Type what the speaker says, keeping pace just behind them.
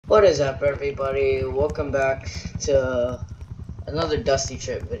What is up, everybody? Welcome back to another Dusty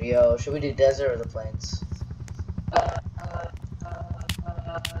Trip video. Should we do desert or the plains?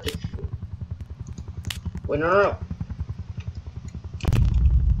 Wait, no.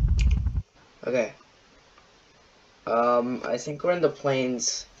 Okay. I think we're in the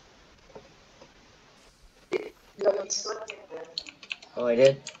plains. Oh, I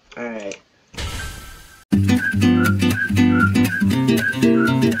did? Alright.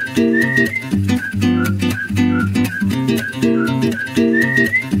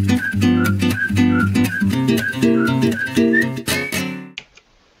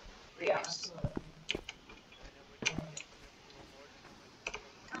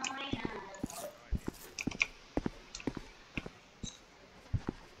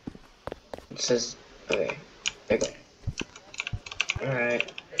 It says, okay. Okay.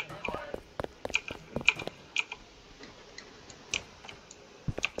 Alright.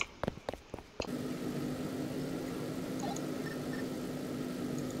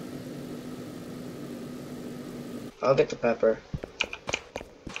 I'll get the pepper.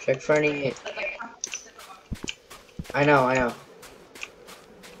 Check for any... I know.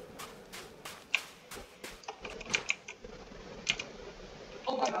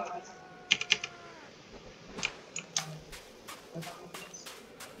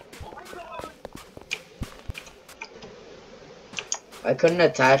 I couldn't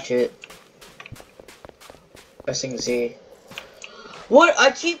attach it. Pressing Z. What?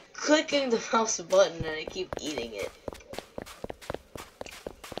 I keep clicking the mouse button and I keep eating it.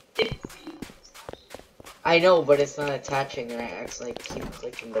 I know, but it's not attaching and I actually keep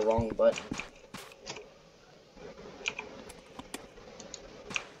clicking the wrong button.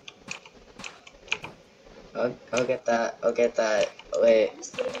 I'll get that. I'll get that. Wait.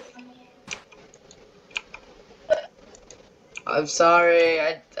 I'm sorry.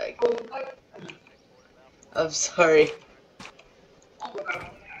 I'm sorry.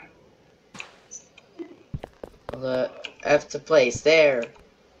 F to place. There.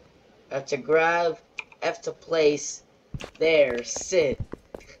 F to grab. F to place. There. Sit.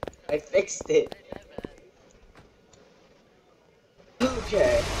 I fixed it.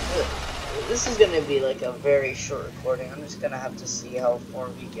 Okay. This is gonna be like a very short recording. I'm just gonna have to see how far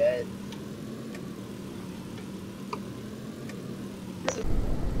we get.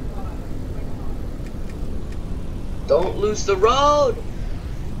 Don't lose the road!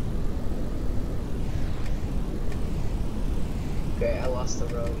 Okay, I lost the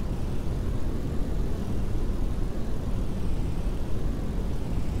road.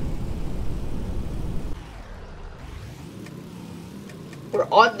 We're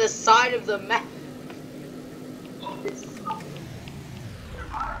on the side of the map!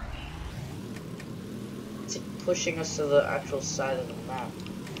 It's pushing us to the actual side of the map.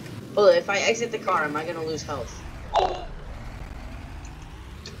 Hold on, if I exit the car, am I gonna lose health?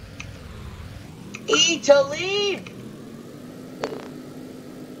 E to leave!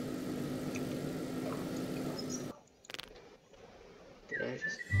 Did I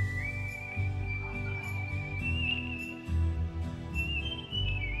just...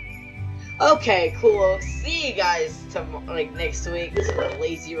 Okay, cool. See you guys next week for a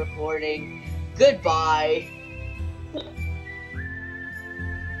lazy recording. Goodbye.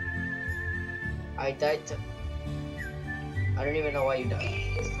 I died to... I don't even know why you died.